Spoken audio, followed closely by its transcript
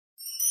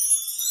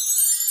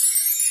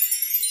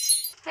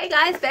Hey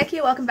guys,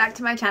 Becky, welcome back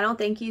to my channel.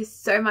 Thank you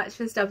so much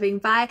for stopping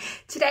by.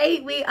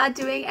 Today we are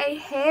doing a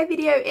hair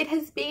video. It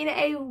has been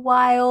a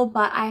while,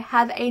 but I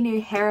have a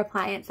new hair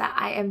appliance that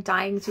I am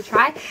dying to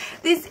try.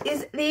 This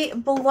is the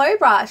blow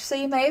brush. So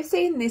you may have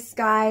seen this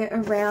guy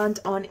around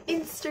on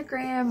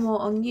Instagram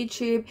or on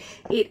YouTube.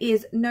 It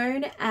is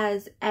known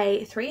as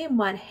a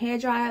 3-in-1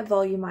 hairdryer,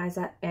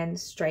 volumizer and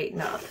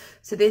straightener.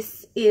 So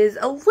this is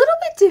a little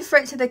bit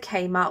different to the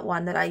Kmart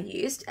one that I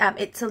used.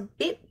 It's a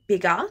bit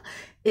bigger.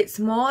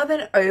 It's more of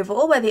an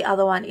oval where the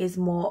other one is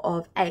more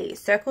of a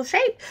circle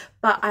shape,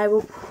 but I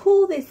will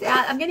pull this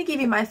out. I'm going to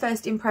give you my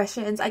first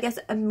impressions, I guess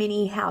a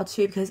mini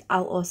how-to, because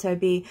I'll also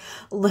be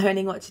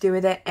learning what to do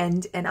with it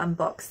and an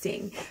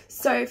unboxing.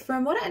 So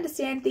from what I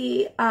understand,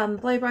 the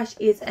blow brush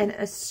is an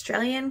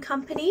Australian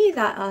company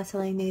that are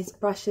selling these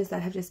brushes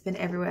that have just been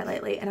everywhere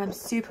lately, and I'm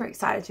super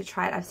excited to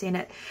try it. I've seen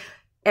it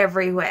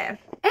everywhere.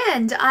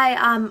 And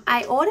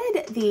I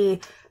ordered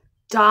the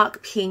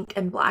dark pink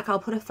and black. I'll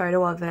put a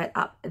photo of it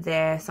up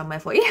there somewhere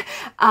for you.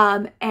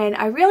 And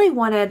I really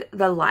wanted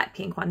the light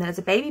pink one. There's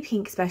a baby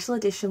pink special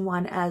edition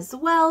one as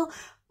well,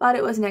 but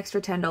it was an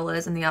extra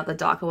 $10 and the other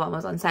darker one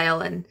was on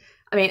sale. And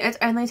I mean, it's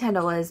only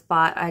 $10,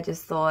 but I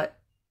just thought,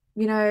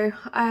 you know,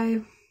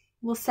 I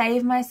will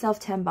save myself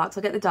 10 bucks.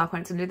 I'll get the dark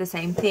one. It's gonna do the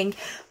same thing.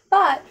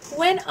 But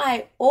when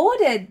I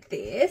ordered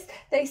this,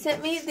 they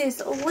sent me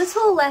this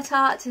little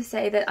letter to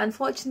say that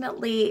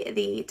unfortunately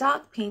the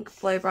dark pink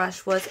blow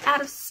brush was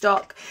out of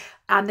stock.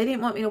 They didn't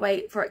want me to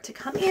wait for it to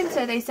come in,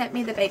 so they sent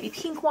me the baby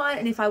pink one,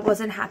 and if I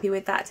wasn't happy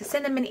with that, to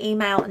send them an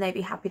email and they'd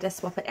be happy to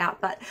swap it out.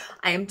 But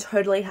I am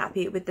totally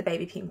happy with the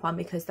baby pink one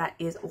because that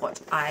is what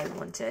I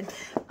wanted.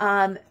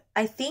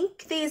 I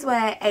think these were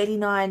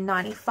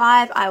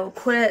 $89.95. I will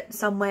put it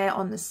somewhere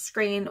on the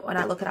screen when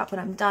I look it up when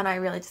I'm done. I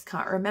really just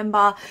can't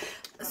remember.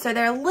 So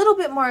they're a little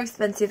bit more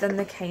expensive than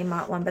the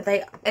Kmart one, but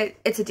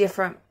it's a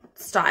different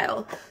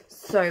style.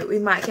 So we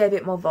might get a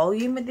bit more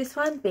volume with this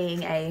one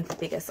being a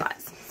bigger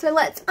size. So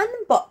let's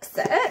unbox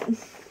it.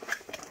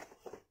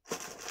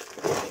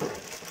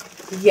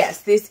 Yes,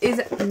 this is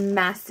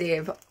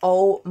massive.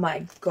 Oh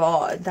my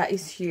God, that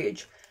is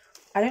huge.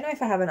 I don't know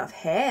if I have enough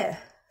hair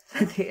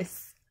for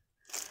this.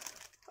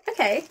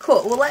 Okay,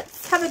 cool. Well,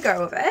 let's have a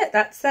go of it.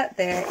 That's that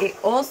there. It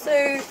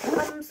also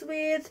comes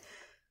with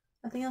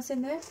nothing else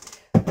in there.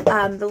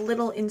 The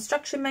little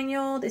instruction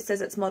manual. This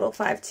says it's model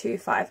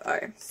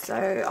 5250. So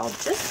I'll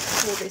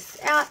just pull this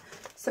out.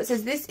 So it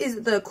says this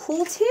is the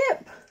cool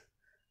tip.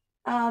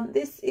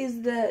 This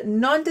is the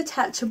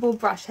non-detachable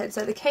brush head.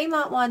 So the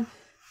Kmart one,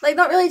 like,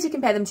 not really to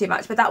compare them too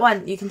much, but that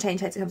one you can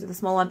change heads. It comes with a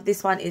small one. But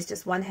this one is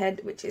just one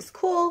head, which is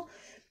cool.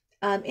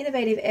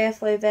 Innovative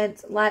airflow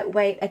vents,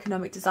 lightweight,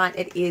 economic design.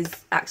 It is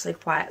actually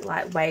quite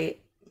lightweight,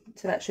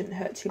 so that shouldn't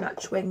hurt too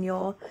much when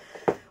you're,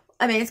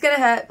 I mean, it's going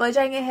to hurt blow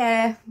drying your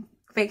hair,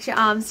 makes your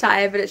arms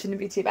tired, but it shouldn't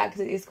be too bad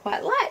because it is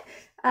quite light.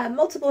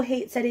 Multiple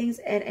heat settings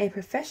and a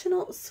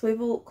professional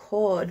swivel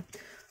cord.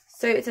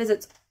 So it says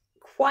it's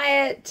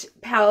quiet,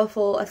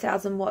 powerful,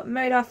 1000-watt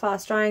motor,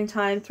 fast drying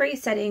time, 3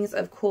 settings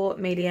of cool,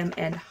 medium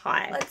and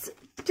high. Let's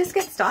just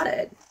get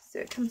started. So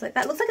it comes like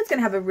that. Looks like it's going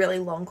to have a really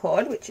long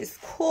cord, which is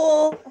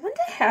cool. I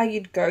wonder how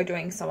you'd go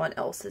doing someone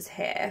else's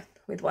hair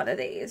with one of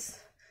these.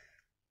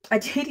 I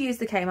did use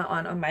the Kmart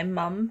one on my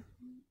mum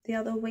the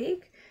other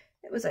week.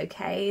 It was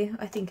okay.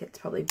 I think it's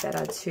probably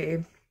better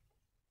to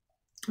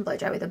blow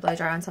dry with a blow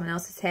dryer on someone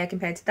else's hair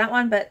compared to that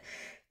one, but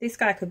this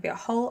guy could be a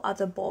whole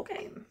other ball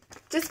game.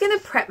 Just going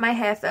to prep my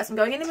hair first. I'm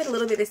going in with a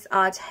little bit of this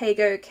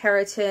Tego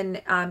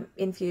Keratin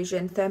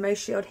Infusion Thermo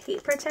Shield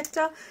Heat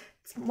Protector.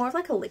 It's more of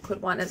like a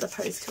liquid one as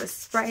opposed to a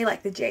spray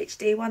like the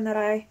GHD one that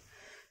I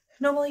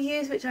normally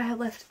use, which I have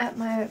left at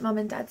my mum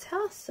and dad's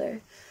house.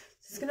 So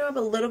just going to rub a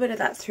little bit of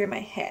that through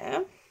my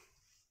hair.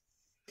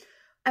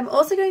 I'm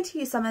also going to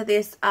use some of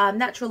this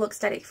Natural Look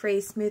Static Free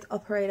Smooth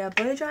Operator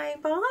Blow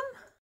Drying Balm.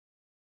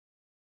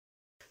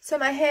 So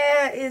my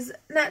hair is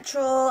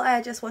natural.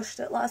 I just washed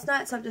it last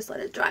night, so I've just let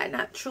it dry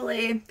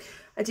naturally.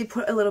 I did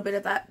put a little bit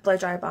of that blow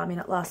dry balm in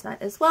it last night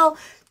as well,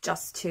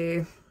 just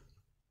to,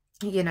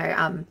 you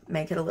know,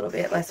 make it a little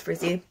bit less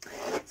frizzy.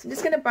 So I'm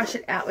just going to brush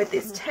it out with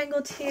this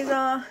Tangle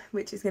Teaser,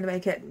 which is going to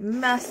make it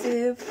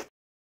massive.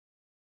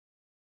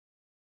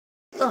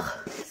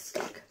 Ugh,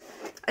 stuck.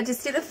 I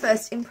just did a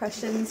first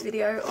impressions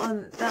video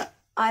on the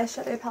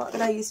eyeshadow palette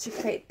that I used to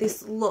create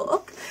this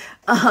look,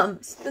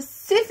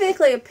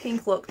 specifically a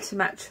pink look to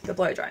match the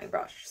blow drying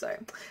brush, so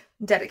I'm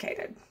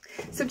dedicated.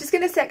 So I'm just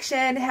going to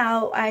section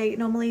how I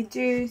normally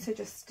do, so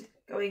just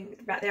going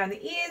right there on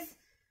the ears,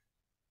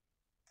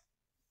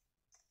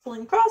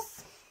 pulling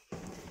across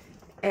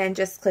and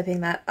just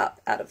clipping that up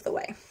out of the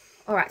way.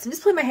 All right, so I'm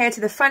just pulling my hair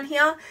to the front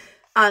here.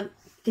 You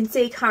can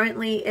see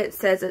currently it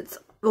says it's,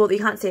 well, you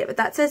can't see it, but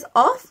that says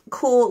off,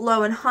 cool,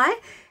 low and high.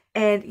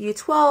 And you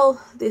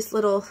twirl this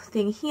little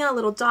thing here,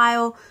 little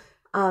dial.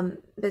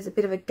 There's a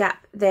bit of a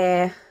gap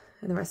there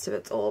and the rest of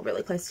it's all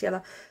really close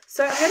together.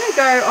 So I'm going to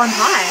go on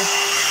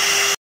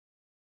high.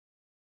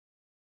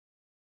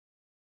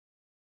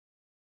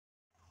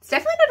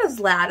 definitely not as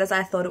loud as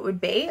I thought it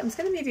would be. I'm just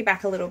going to move you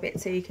back a little bit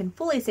so you can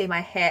fully see my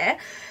hair.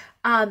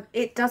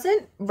 it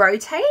doesn't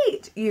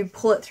rotate. You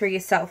pull it through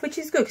yourself, which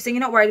is good because then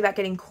you're not worried about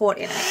getting caught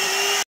in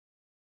it.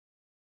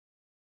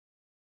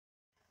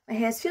 My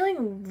hair's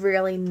feeling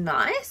really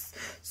nice.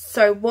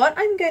 So what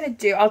I'm going to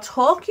do, I'll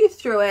talk you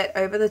through it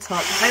over the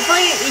top.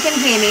 Hopefully you can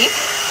hear me,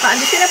 but I'm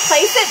just going to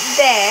place it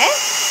there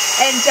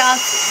and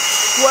just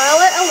swirl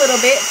it a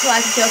little bit till I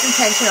can feel some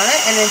tension on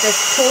it, and then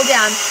just pull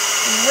down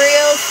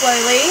real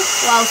slowly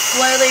while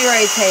slowly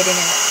rotating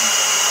it.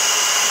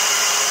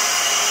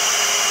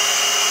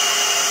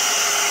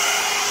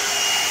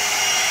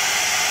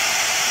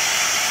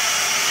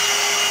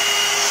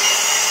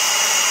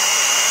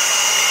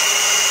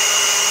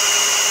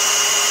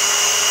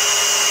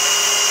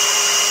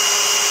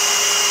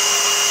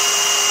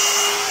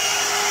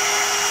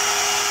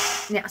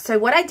 Now, so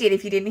what I did,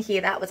 if you didn't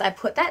hear that, was I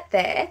put that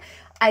there,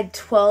 I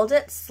twirled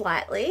it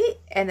slightly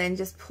and then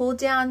just pulled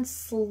down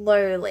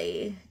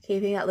slowly,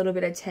 keeping that little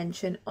bit of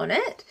tension on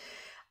it.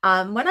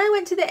 When I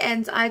went to the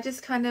ends, I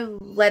just kind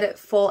of let it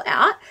fall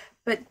out.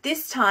 But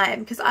this time,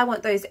 because I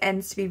want those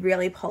ends to be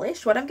really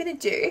polished, what I'm going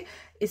to do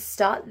is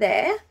start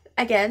there.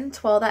 Again,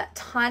 twirl that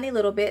tiny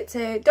little bit.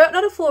 So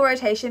not a full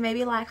rotation,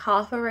 maybe like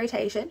half a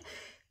rotation.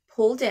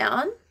 Pull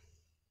down.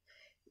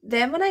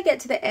 Then when I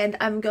get to the end,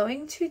 I'm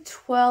going to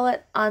twirl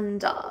it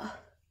under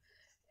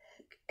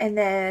and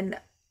then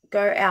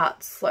go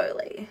out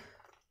slowly.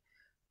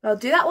 I'll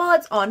do that while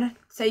it's on,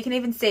 so you can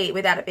even see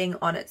without it being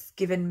on, it's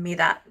given me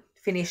that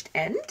finished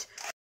end.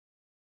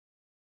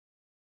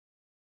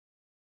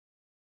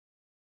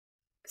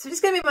 So I'm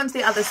just going to move on to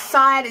the other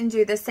side and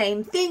do the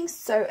same thing.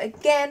 So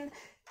again,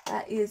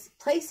 that is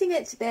placing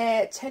it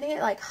there, turning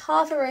it like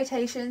half a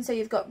rotation so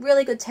you've got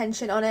really good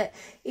tension on it.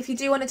 If you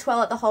do want to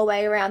twirl it the whole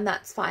way around,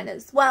 that's fine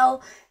as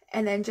well.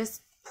 And then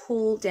just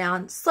pull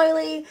down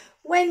slowly.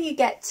 When you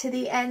get to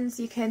the ends,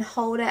 you can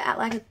hold it at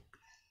like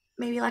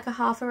maybe like a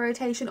half a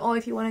rotation, or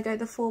if you want to go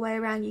the full way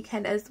around, you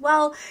can as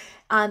well.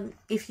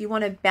 If you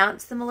want to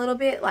bounce them a little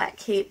bit, like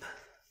keep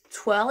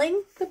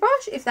twirling the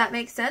brush, if that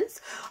makes sense.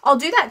 I'll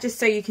do that just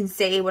so you can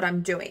see what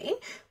I'm doing.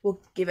 We'll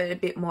give it a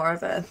bit more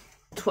of a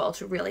twirl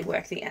to really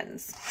work the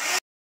ends.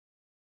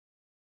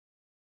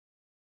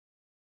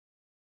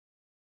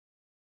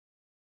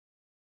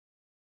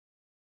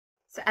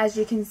 So as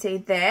you can see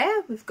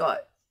there, we've got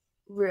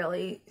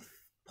really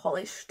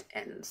polished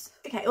ends.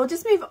 Okay, we'll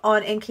just move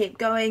on and keep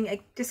going. I'm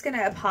just going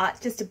to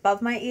part just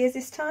above my ears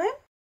this time.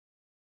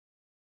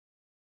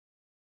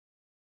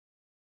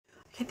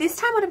 Okay, this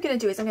time what I'm going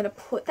to do is I'm going to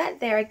put that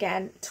there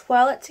again,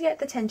 twirl it to get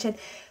the tension,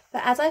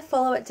 but as I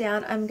follow it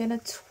down, I'm going to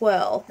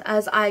twirl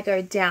as I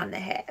go down the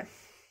hair.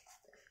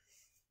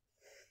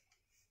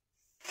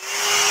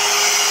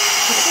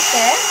 Put it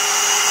there.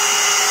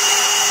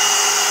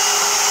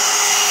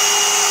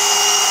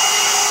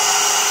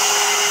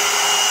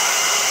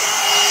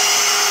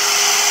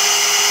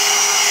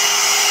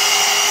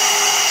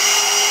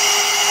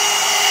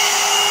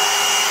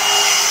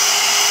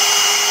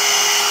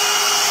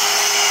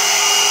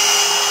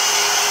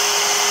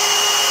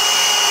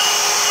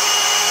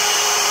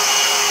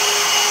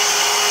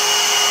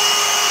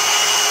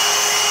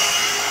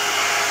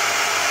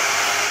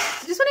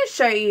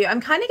 Show you, I'm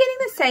kind of getting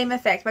the same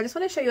effect, but I just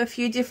want to show you a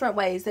few different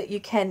ways that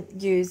you can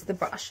use the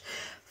brush.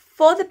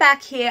 For the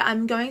back here,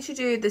 I'm going to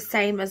do the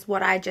same as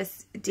what I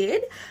just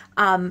did.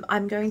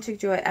 I'm going to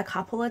do it a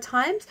couple of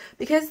times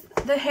because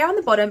the hair on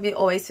the bottom, it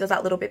always feels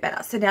that little bit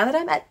better. So now that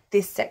I'm at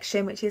this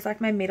section, which is like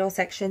my middle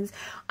sections,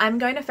 I'm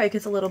going to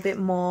focus a little bit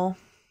more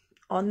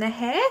on the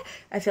hair.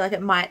 I feel like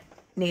it might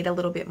need a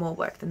little bit more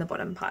work than the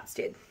bottom parts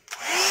did.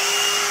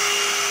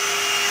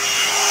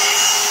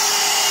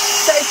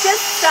 So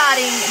just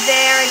starting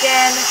there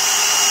again,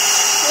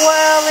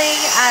 swirling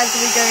as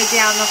we go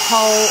down the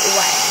whole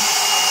way.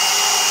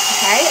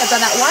 Okay, I've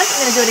done that once. I'm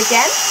going to do it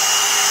again.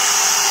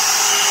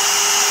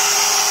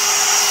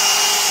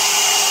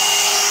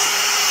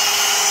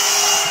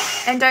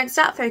 And don't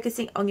start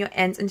focusing on your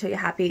ends until you're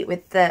happy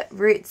with the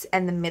roots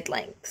and the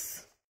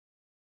mid-lengths.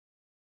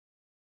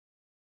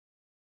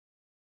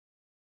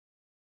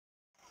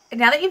 And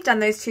now that you've done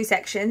those two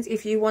sections,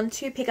 if you want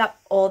to pick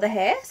up all the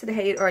hair, so the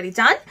hair you've already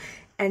done,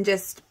 and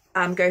just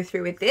go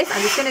through with this,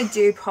 I'm just going to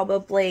do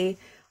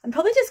I'm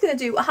probably just going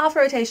to do a half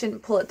rotation,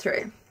 pull it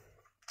through.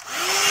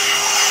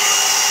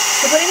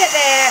 So putting it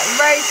there,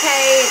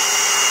 rotate,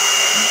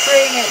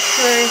 bring it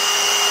through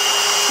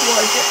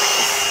towards your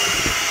face.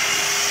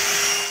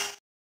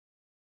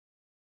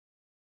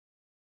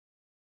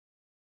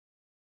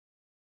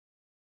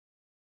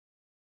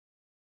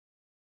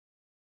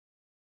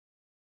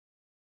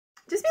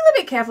 Just be a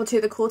little bit careful too.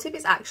 The cool tip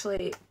is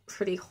actually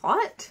pretty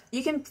hot.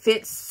 You can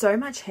fit so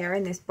much hair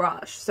in this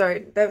brush.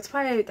 So that's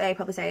why they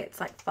probably say it's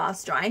like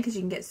fast drying, because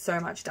you can get so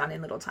much done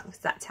in little time,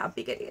 because that's how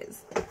big it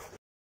is.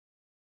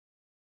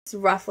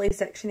 Just roughly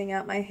sectioning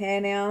out my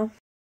hair now.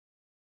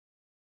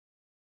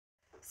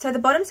 So the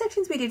bottom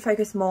sections we did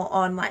focus more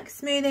on like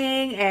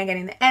smoothing and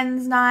getting the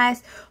ends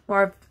nice,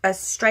 more of a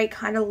straight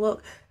kind of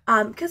look.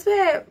 Because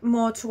we're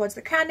more towards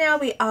the crown now,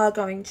 we are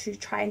going to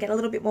try and get a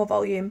little bit more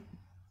volume.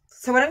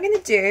 So what I'm going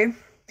to do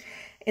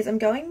is I'm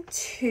going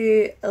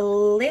to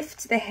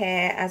lift the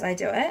hair as I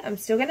do it. I'm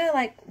still going to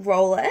like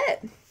roll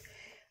it.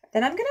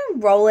 Then I'm going to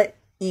roll it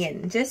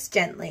in just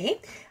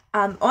gently.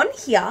 On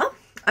here,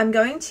 I'm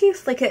going to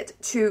flick it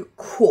to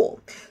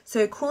cool.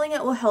 So cooling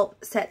it will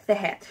help set the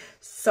hair.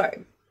 So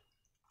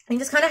you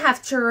just kind of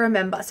have to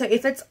remember. So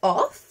if it's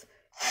off,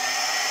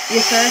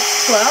 your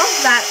first twirl,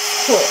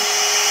 that's cool.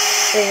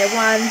 Then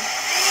 1,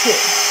 2.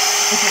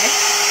 Okay.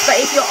 But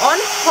if you're on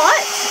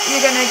hot,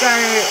 you're going to go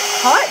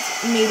hot,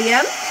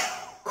 medium,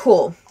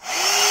 cool.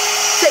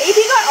 So if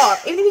you go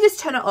off, even if you just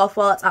turn it off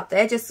while it's up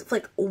there, just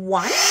flick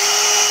 1.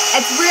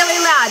 It's really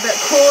loud, but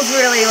cool's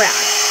really loud.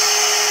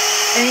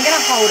 And you're going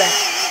to hold it.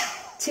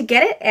 To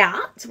get it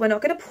out, we're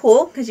not going to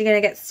pull because you're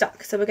going to get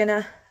stuck. So we're going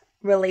to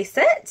release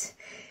it.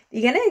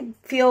 You're going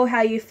to feel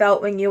how you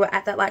felt when you were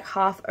at that like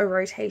half a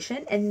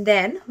rotation. And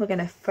then we're going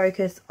to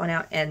focus on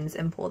our ends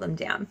and pull them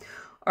down.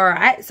 All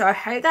right, so I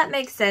hope that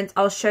makes sense.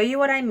 I'll show you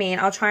what I mean.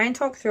 I'll try and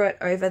talk through it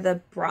over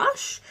the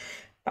brush,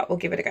 but we'll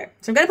give it a go.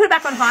 So I'm going to put it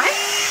back on high.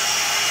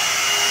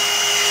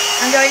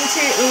 I'm going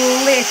to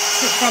lift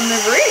from the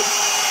root.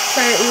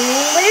 So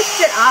lift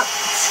it up,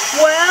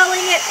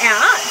 twirling it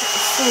out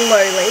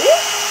slowly.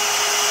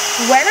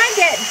 When I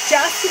get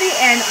just to the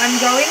end, I'm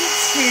going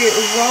to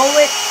roll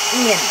it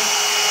in.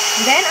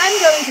 Then I'm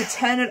going to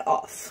turn it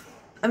off.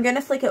 I'm going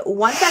to flick it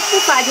once back to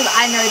the side because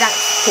I know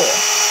that's cool.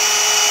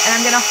 And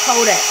I'm going to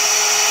hold it.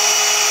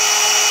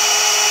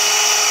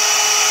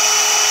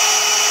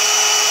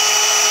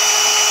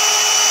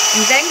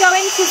 I'm then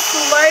going to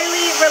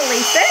slowly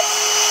release it.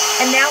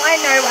 And now I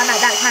know I'm at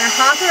that kind of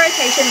half a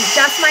rotation.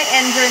 Just my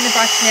ends are in the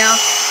brush now.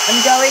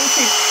 I'm going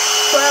to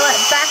twirl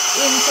it back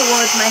in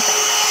towards my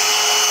face.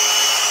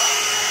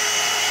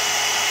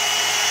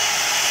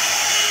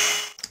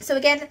 So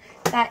again,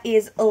 that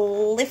is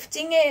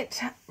lifting it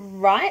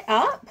right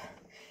up.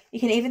 You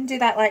can even do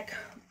that like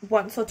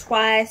once or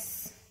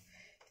twice,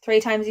 3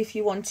 times if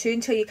you want to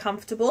until you're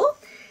comfortable.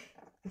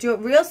 Do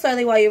it real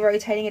slowly while you're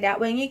rotating it out.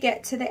 When you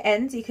get to the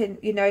ends, you can,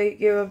 you know,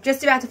 you're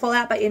just about to fall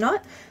out, but you're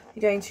not.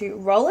 You're going to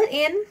roll it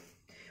in.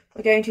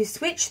 We're going to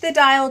switch the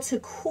dial to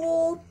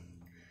cool.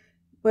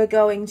 We're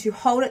going to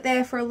hold it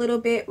there for a little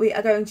bit. We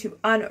are going to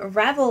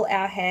unravel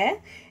our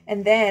hair.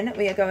 And then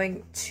we are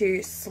going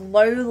to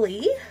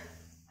slowly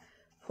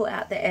pull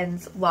out the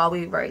ends while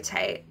we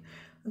rotate.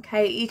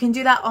 Okay, you can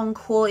do that on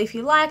cool if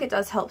you like. It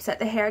does help set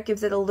the hair. It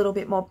gives it a little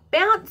bit more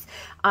bounce.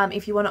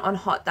 If you want it on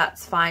hot,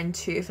 that's fine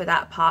too for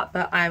that part,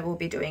 but I will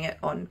be doing it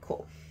on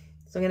cool.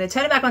 So I'm going to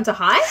turn it back onto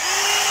high.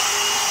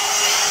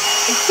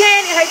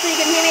 Again, hopefully you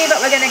can hear me,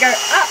 but we're going to go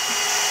up.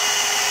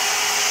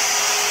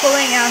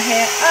 Pulling our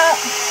hair up.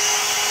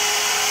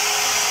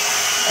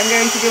 I'm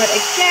going to do it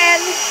again.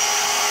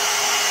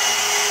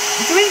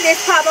 Doing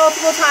this part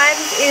multiple times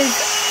is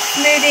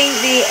smoothing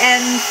the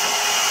ends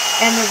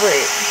and the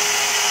root.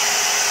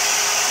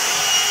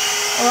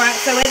 Alright,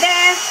 so we're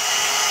there.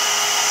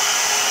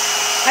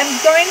 I'm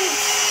going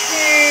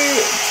to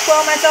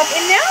twirl myself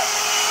in now.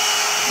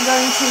 I'm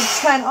going to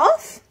turn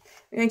off.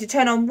 I'm going to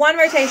turn on 1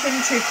 rotation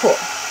to cool.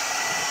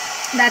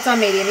 That's on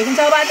medium. You can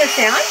tell by the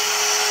sound.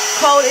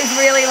 Cold is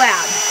really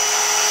loud.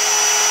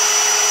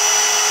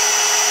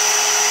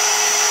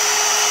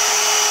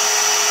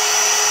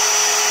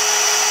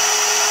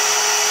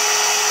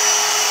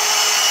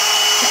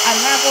 To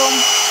unravel.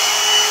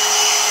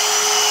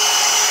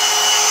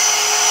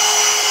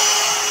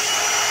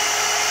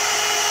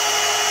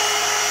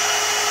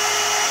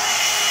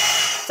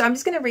 So I'm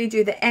just going to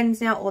redo the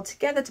ends now all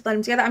together to blend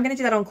them together. I'm going to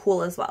do that on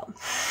cool as well.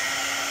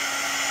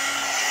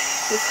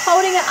 Just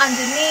holding it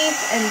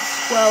underneath and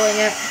twirling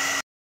it.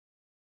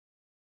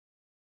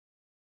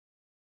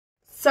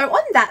 So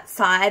on that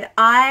side,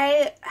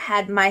 I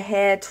had my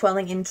hair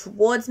twirling in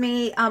towards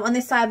me. On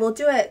this side, we'll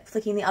do it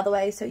flicking the other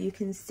way so you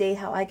can see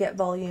how I get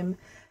volume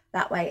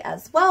that way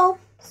as well.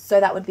 So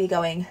that would be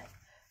going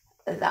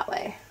that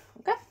way.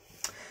 Okay.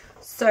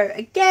 So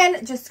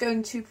again, just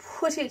going to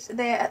put it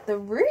there at the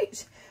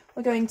root.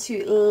 We're going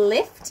to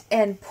lift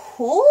and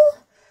pull.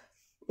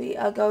 We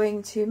are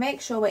going to make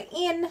sure we're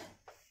in.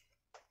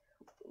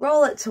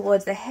 Roll it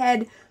towards the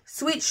head.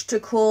 Switch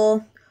to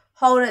cool.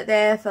 Hold it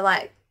there for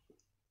like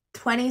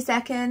 20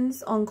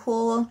 seconds on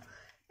cool.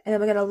 And then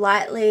we're going to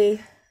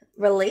lightly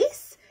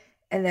release.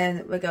 And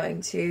then we're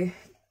going to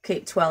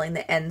keep twirling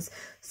the ends.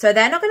 So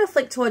they're not going to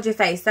flick towards your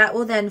face. That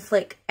will then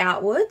flick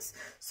outwards.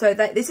 So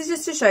that this is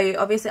just to show you.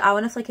 Obviously, I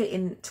want to flick it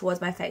in towards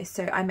my face.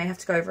 So I may have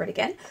to go over it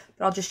again.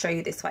 But I'll just show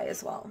you this way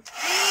as well.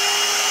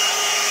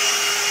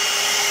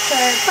 So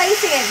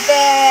placing it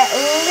there,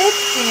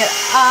 lifting it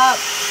up,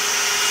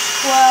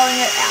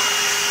 twirling it out.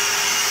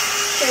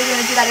 So you're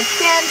going to do that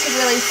again to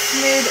really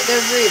smooth the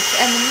roots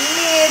and the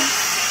mids.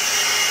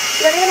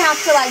 You don't even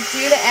have to like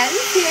do the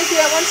ends here if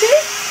you don't want to.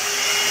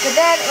 But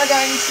then we're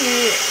going to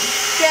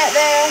get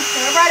there,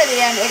 so right at the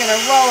end, we're going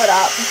to roll it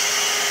up.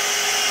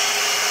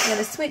 We're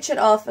going to switch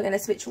it off. We're going to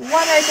switch 1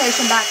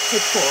 rotation back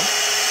to cool.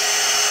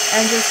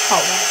 And just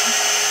hold it.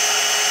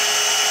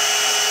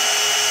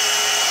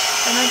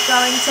 I'm going to we're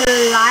going to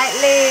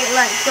lightly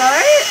let go,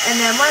 and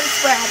then once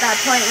we're at that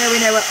point where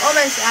we know we're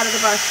almost out of the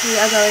brush, we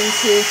are going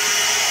to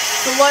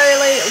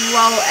slowly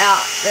roll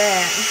out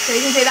there. So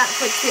you can see that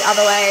flicks the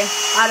other way.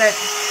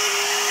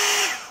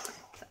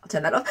 I'll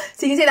turn that off.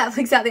 So you can see that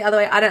flicks out the other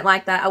way. I don't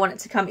like that. I want it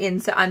to come in,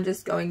 so I'm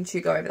just going to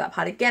go over that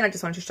part again. I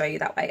just wanted to show you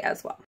that way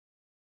as well.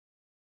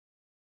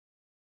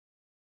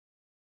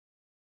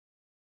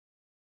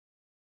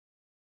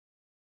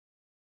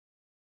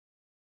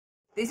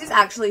 This is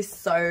actually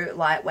so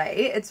lightweight.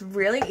 It's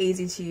really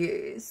easy to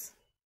use.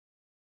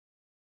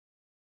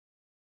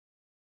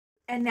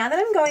 And now that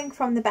I'm going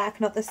from the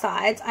back, not the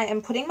sides, I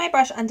am putting my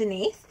brush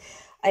underneath.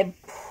 I'm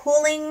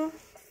pulling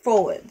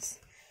forwards.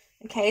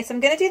 Okay, so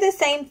I'm going to do the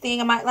same thing.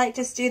 I might like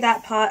just do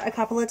that part a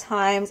couple of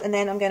times, and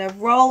then I'm going to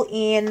roll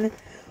in,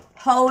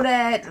 hold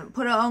it,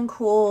 put it on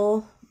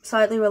cool,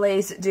 slightly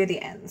release, do the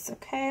ends,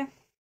 okay?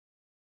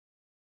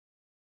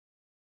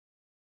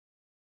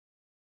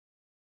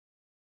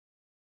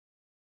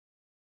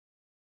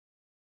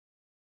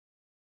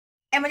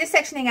 And we're just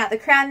sectioning out the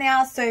crown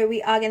now, so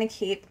we are going to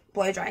keep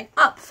blow drying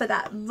up for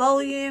that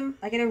volume.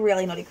 I get a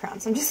really knotty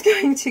crown, so I'm just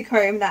going to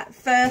comb that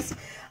first.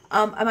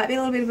 I might be a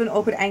little bit of an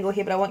awkward angle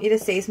here, but I want you to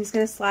see, so I'm just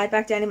going to slide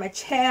back down in my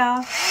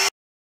chair.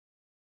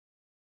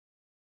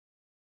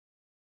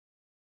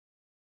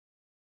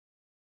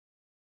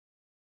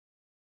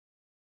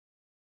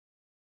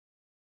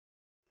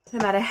 No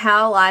matter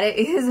how light it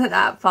is,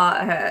 that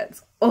part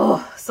hurts.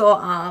 Oh, sore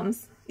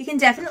arms. You can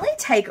definitely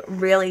take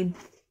really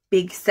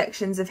big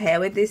sections of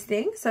hair with this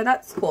thing, so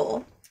that's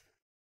cool.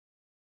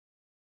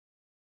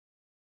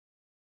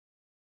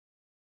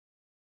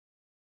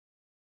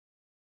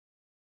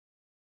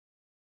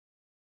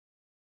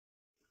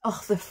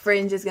 Oh, the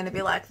fringe is going to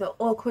be like the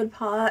awkward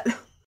part.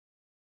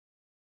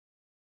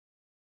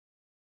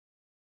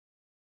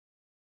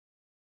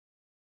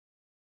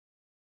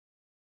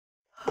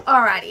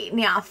 Alrighty,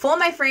 now for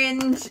my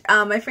fringe is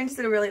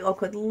at a really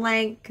awkward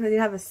length because I did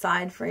have a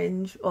side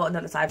fringe, or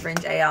not a side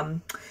fringe, a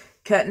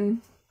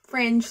curtain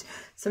fringe.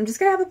 So I'm just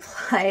going to have a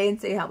play and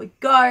see how we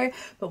go.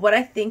 But what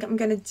I think I'm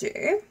going to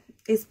do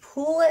is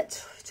pull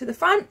it to the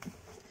front,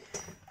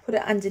 put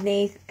it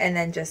underneath, and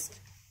then just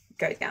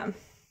go down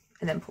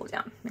and then pull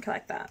down, okay,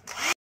 like that.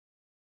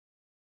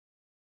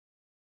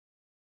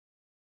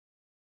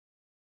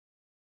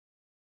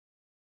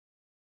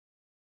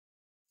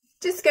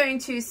 Just going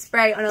to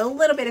spray on a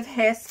little bit of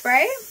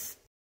hairspray.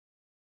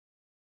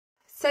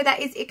 So that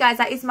is it, guys.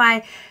 That is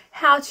my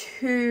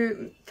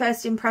how-to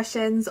first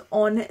impressions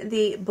on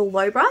the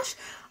blow brush.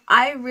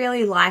 I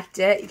really liked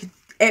it.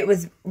 It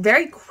was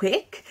very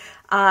quick.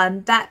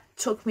 That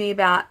took me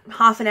about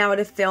half an hour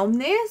to film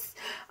this.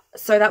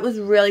 So that was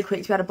really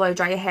quick to be able to blow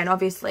dry your hair. And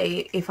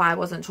obviously, if I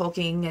wasn't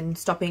talking and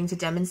stopping to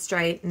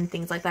demonstrate and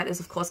things like that, there's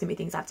of course going to be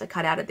things I have to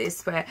cut out of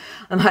this where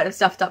I might have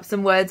stuffed up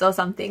some words or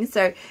something.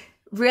 So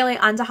really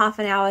under half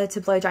an hour to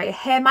blow dry your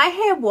hair. My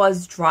hair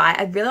was dry.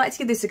 I'd really like to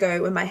give this a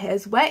go when my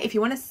hair's wet. If you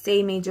want to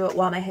see me do it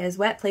while my hair's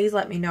wet, please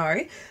let me know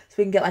so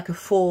we can get like a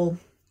full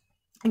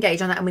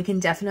gauge on that, and we can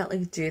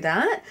definitely do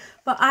that.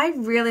 But I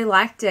really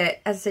liked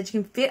it. As I said,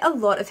 you can fit a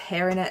lot of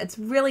hair in it. It's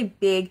really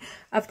big.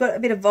 I've got a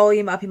bit of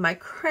volume up in my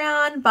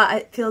crown, but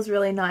it feels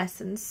really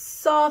nice and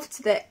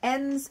soft. The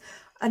ends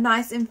are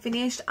nice and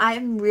finished. I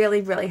am really,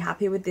 really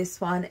happy with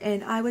this one,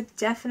 and I would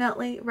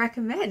definitely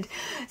recommend.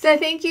 So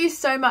thank you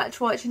so much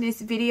for watching this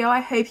video.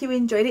 I hope you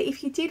enjoyed it.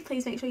 If you did,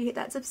 please make sure you hit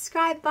that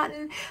subscribe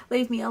button,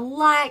 leave me a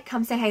like,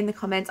 come say hey in the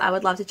comments. I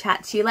would love to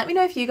chat to you. Let me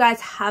know if you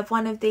guys have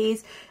one of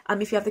these,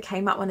 if you have the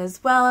Kmart one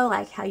as well,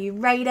 like how you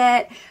rate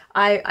it.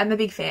 I'm a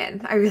big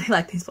fan. I really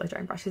like these blow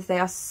drying brushes. They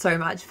are so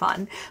much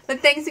fun. But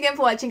thanks again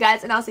for watching,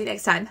 guys, and I'll see you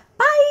next time.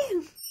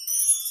 Bye!